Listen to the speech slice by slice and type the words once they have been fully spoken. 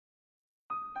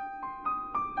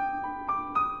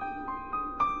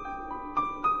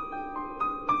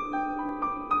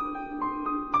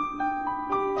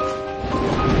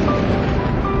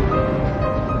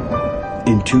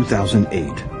In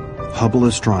 2008, Hubble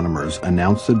astronomers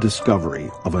announced the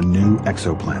discovery of a new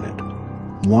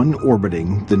exoplanet, one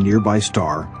orbiting the nearby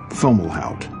star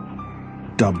Fomalhaut.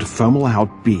 Dubbed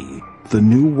Fomalhaut B, the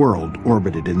new world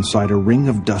orbited inside a ring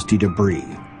of dusty debris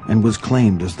and was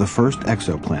claimed as the first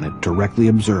exoplanet directly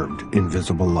observed in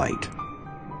visible light.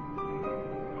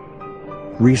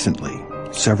 Recently,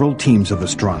 several teams of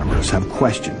astronomers have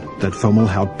questioned that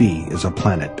Fomalhaut B is a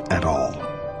planet at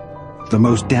all. The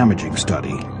most damaging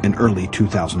study, in early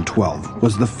 2012,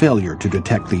 was the failure to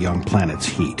detect the young planet's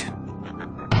heat.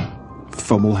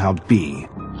 Fomalhaut B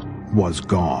was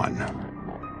gone.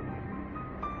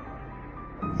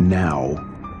 Now,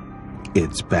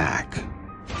 it's back.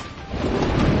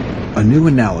 A new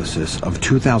analysis of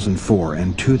 2004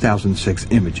 and 2006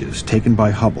 images taken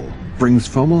by Hubble brings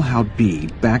Fomalhaut B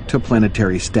back to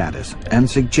planetary status and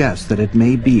suggests that it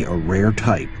may be a rare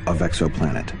type of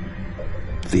exoplanet.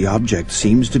 The object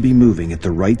seems to be moving at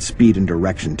the right speed and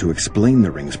direction to explain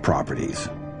the ring's properties,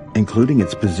 including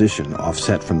its position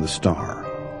offset from the star.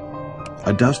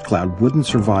 A dust cloud wouldn't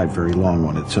survive very long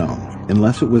on its own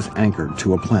unless it was anchored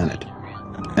to a planet,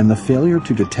 and the failure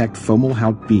to detect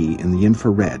Fomalhaut B in the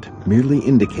infrared merely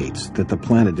indicates that the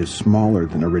planet is smaller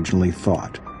than originally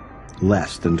thought,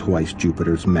 less than twice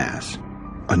Jupiter's mass.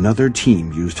 Another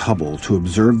team used Hubble to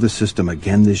observe the system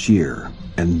again this year,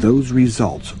 and those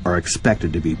results are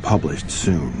expected to be published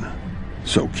soon.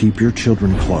 So keep your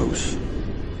children close.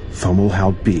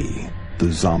 Fomalhaut B,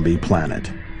 the zombie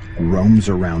planet, roams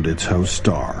around its host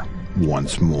star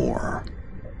once more.